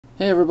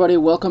Hey everybody,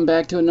 welcome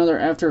back to another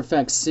After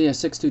Effects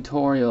CS6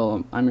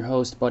 tutorial. I'm your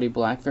host, Buddy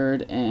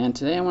Blackford, and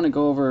today I want to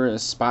go over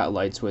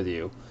spotlights with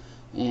you.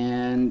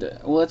 And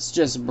let's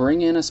just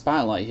bring in a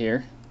spotlight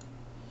here.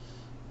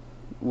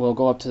 We'll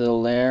go up to the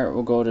layer,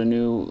 we'll go to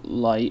new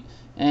light,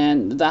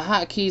 and the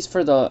hotkeys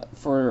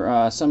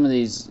for some of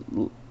these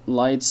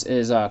lights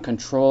is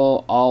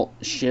Control Alt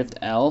Shift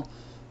L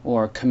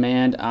or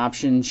Command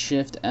Option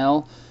Shift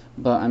L.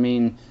 But I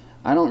mean,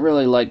 I don't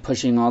really like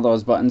pushing all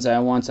those buttons at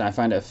once. I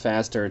find it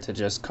faster to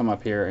just come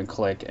up here and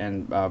click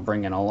and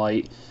bring in a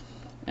light.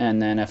 And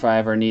then if I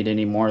ever need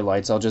any more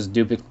lights, I'll just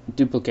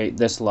duplicate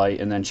this light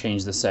and then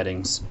change the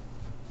settings.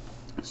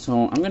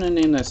 So I'm going to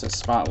name this a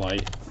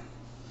spotlight.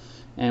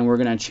 And we're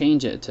going to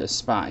change it to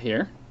spot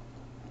here.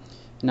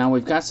 Now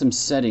we've got some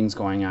settings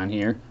going on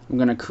here. I'm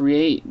going to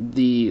create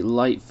the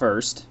light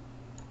first.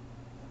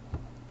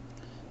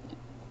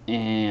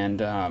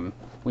 And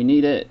we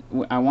need it.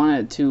 I want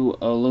it to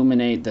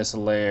illuminate this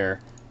layer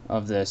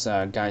of this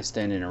guy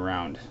standing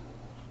around.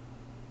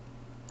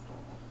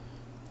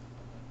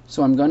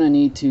 So I'm going to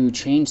need to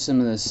change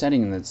some of the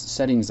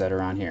settings that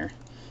are on here.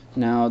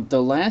 Now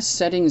the last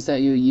settings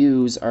that you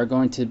use are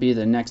going to be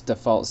the next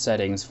default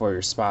settings for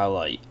your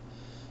spotlight.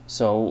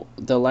 So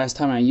the last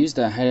time I used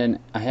it, I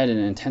had an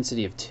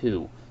intensity of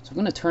 2. So I'm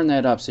going to turn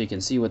that up so you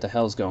can see what the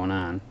hell's going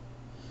on.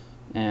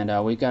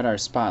 And we've got our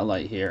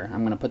spotlight here.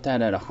 I'm going to put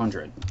that at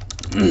 100.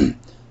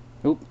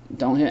 Oop,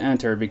 don't hit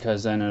enter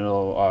because then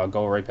it'll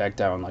go right back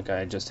down like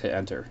I just hit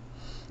enter.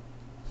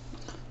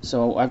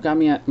 So I've got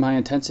my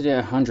intensity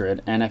at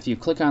 100, and if you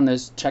click on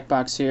this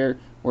checkbox here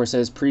where it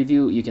says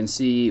preview, you can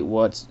see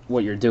what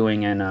you're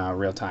doing in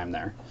real time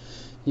there.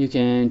 You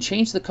can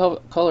change the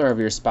color of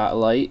your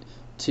spotlight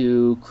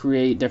to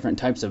create different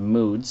types of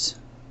moods.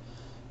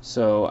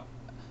 So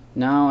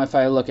now if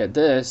I look at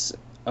this,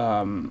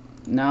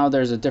 now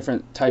there's a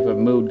different type of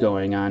mood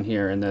going on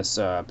here in this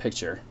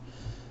picture.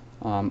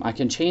 I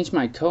can change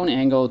my cone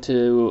angle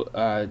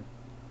to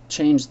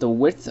change the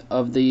width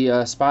of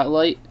the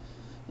spotlight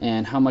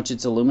and how much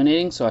it's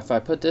illuminating. So if I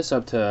put this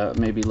up to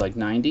maybe like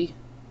 90,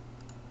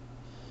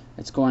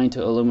 it's going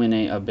to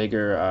illuminate a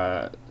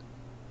bigger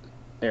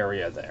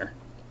area there.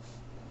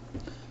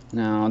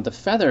 Now the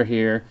feather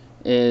here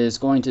is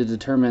going to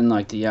determine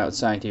like the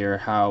outside here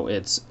how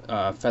it's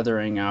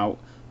feathering out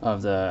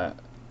of the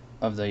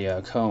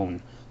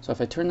cone. So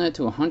if I turn that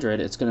to 100,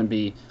 it's going to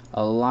be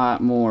a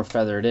lot more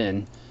feathered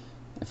in.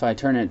 If I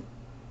turn it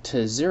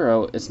to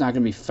 0, it's not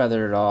going to be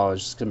feathered at all.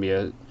 It's just going to be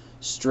a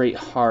straight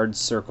hard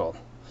circle,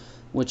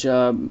 which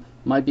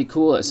might be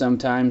cool at some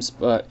times,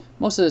 but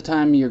most of the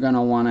time you're going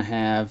to want to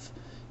have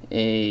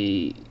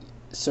a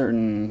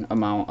certain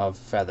amount of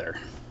feather.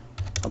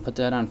 I'll put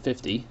that on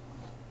 50.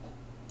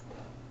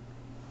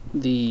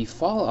 The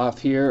fall off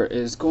here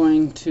is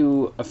going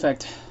to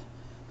affect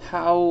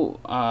how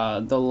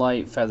the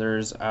light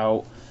feathers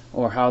out,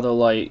 or how the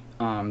light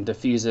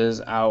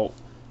diffuses out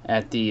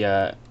at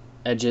the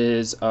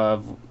edges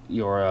of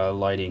your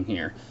lighting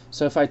here.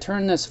 So if I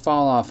turn this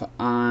fall off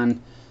on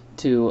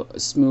to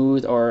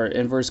smooth or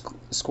inverse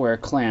square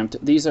clamped,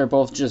 these are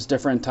both just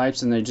different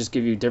types and they just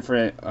give you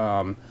different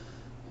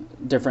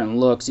different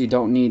looks. You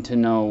don't need to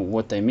know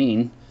what they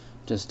mean.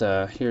 Just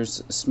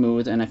here's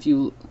smooth, and if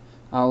you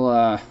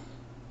I'll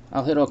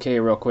hit OK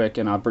real quick,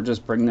 and I'll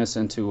just bring this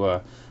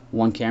into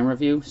one camera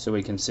view so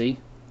we can see,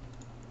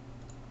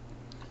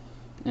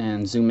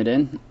 and zoom it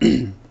in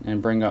and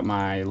bring up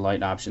my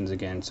light options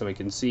again so we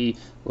can see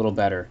a little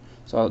better.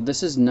 So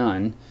this is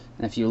none,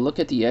 and if you look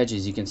at the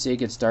edges you can see it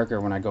gets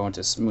darker when I go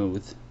into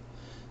smooth,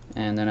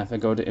 and then if I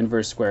go to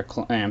inverse square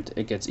clamped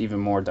it gets even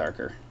more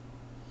darker.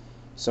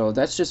 So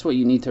that's just what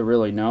you need to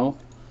really know.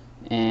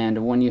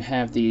 And when you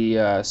have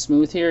the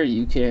smooth here,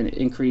 you can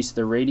increase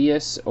the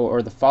radius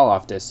or the fall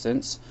off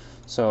distance.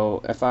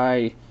 So if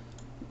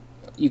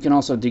you can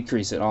also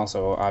decrease it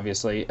also,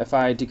 obviously. If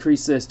I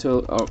decrease this to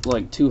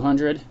like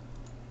 200,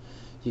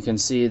 you can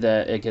see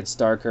that it gets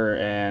darker,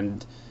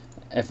 and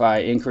if I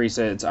increase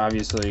it, it's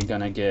obviously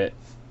gonna get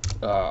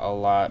a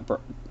lot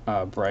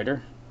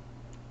brighter.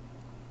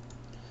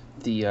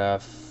 The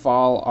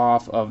fall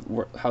off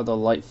of how the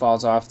light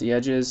falls off the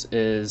edges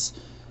is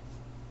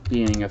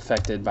being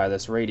affected by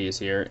this radius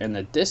here, and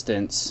the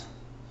distance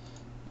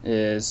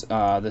is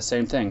the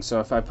same thing. So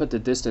if I put the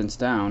distance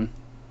down,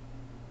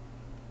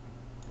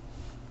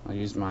 I'll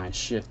use my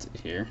shift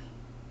here,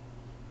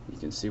 you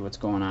can see what's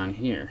going on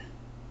here.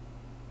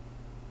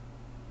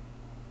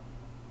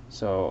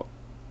 So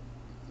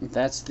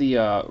that's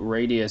the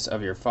radius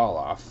of your fall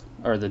off,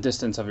 or the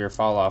distance of your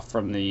fall off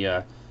from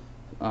the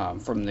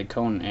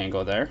cone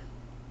angle there.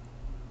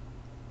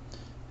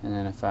 And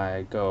then if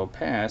I go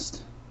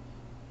past,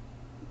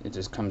 it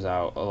just comes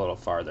out a little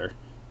farther.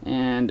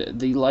 And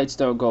the lights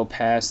don't go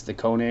past the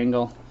cone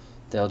angle,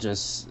 they'll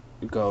just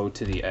go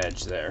to the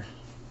edge there.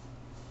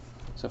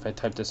 So if I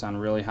type this on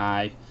really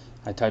high,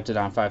 I typed it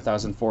on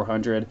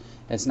 5,400,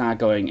 it's not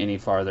going any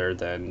farther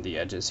than the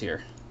edges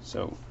here.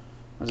 So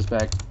I'll just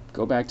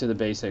go back to the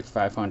basic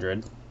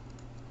 500,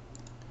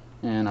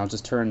 and I'll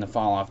just turn the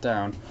fall off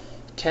down.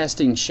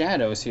 casting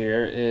shadows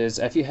here is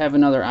if you have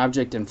another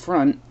object in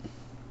front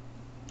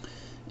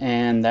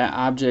and that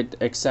object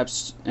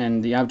accepts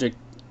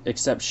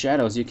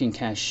shadows, you can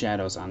cast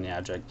shadows on the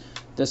object.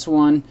 This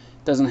one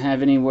doesn't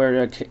have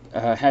anywhere to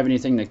have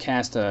anything to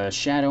cast a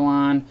shadow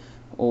on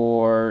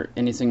or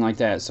anything like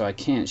that, so I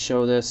can't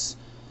show this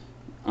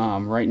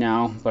right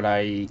now, but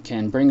I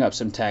can bring up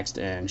some text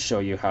and show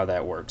you how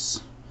that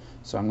works.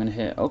 So I'm going to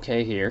hit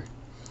OK here,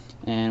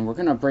 and we're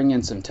going to bring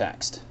in some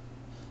text.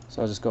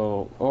 So I'll just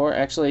go, or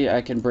actually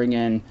I can bring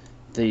in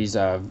these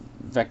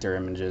vector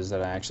images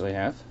that I actually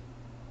have.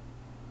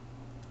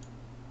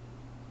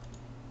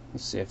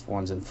 Let's see if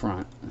one's in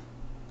front.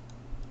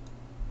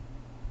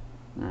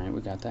 Alright,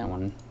 we got that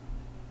one.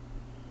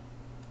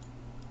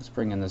 Let's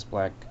bring in this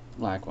black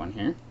one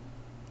here.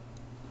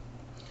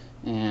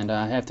 And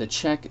I have to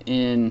check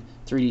in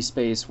 3D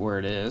space where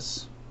it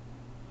is.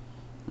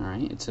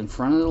 Alright, it's in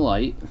front of the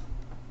light.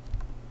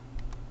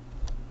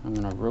 I'm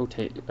going to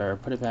rotate, or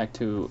put it back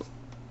to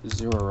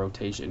 0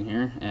 rotation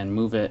here and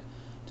move it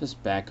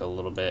just back a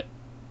little bit.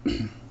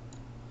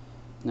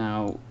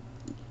 Now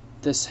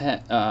this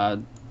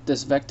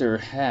vector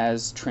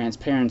has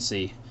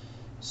transparency,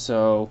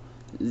 so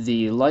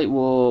the light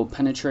will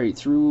penetrate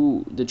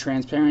through the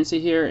transparency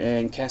here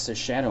and cast a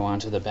shadow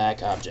onto the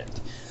back object.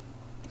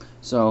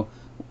 So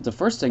the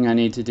first thing I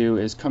need to do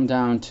is come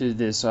down to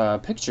this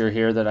picture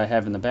here that I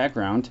have in the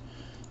background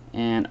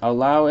and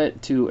allow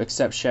it to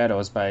accept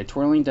shadows by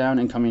twirling down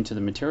and coming to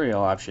the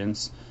material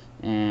options,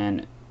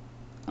 and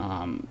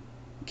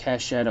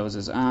cast shadows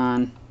is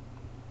on.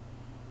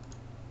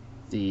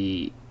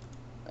 The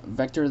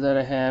vector that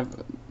I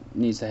have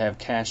needs to have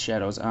cast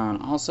shadows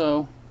on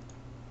also.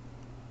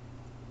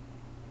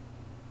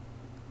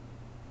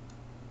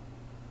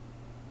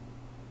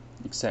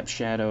 Accept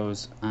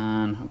shadows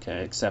on.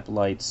 Okay, accept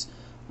lights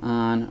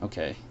on.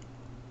 Okay.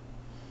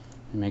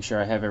 And make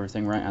sure I have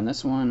everything right on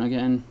this one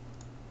again.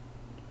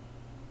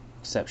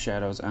 Accept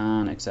shadows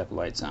on, accept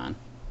lights on.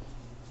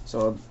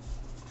 So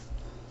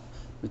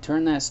we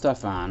turn that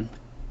stuff on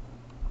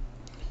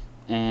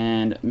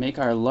and make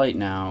our light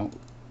now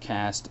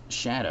cast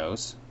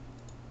shadows.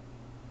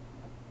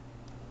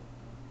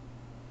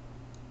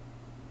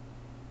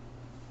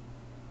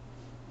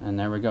 And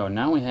there we go.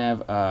 Now we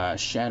have a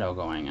shadow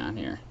going on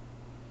here.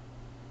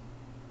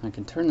 I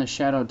can turn the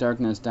shadow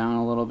darkness down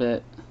a little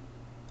bit.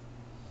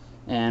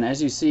 And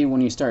as you see, when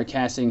you start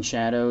casting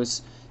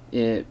shadows,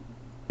 it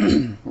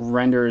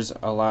renders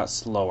a lot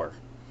slower.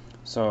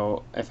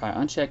 So if I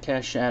uncheck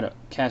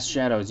cast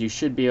shadows, you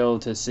should be able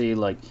to see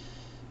like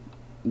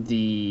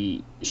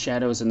the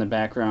shadows in the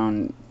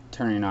background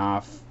turning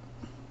off.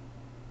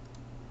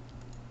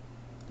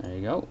 There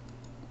you go.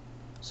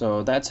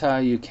 So that's how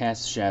you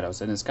cast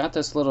shadows, and it's got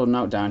this little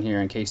note down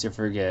here in case you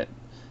forget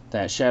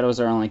that shadows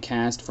are only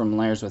cast from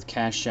layers with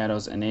cast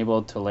shadows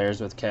enabled to layers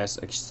with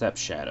cast accept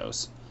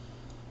shadows.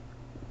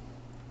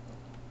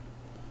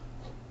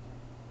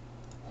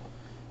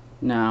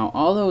 Now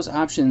all those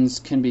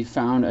options can be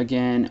found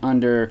again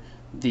under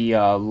the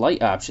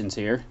light options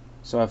here.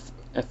 So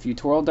if you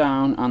twirl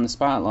down on the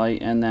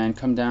spotlight and then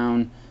come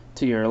down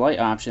to your light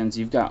options,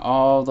 you've got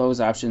all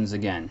those options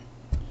again.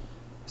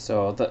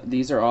 So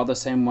these are all the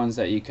same ones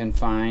that you can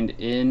find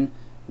in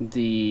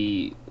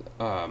the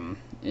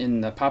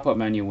pop-up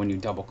menu when you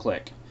double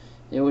click.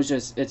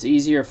 It's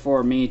easier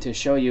for me to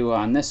show you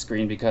on this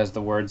screen because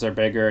the words are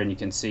bigger and you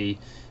can see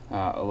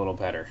a little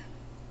better.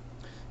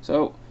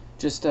 So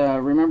just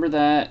remember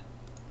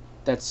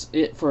that's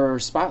it for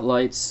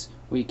spotlights.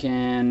 We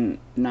can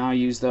now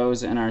use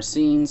those in our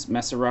scenes,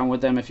 mess around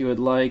with them if you would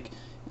like,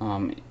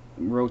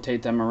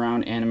 rotate them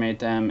around, animate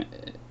them,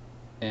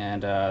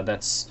 and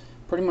that's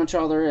pretty much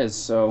all there is.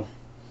 So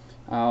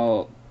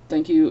I'll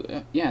thank you.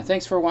 Yeah,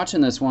 thanks for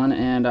watching this one,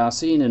 and I'll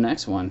see you in the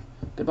next one.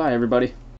 Goodbye, everybody.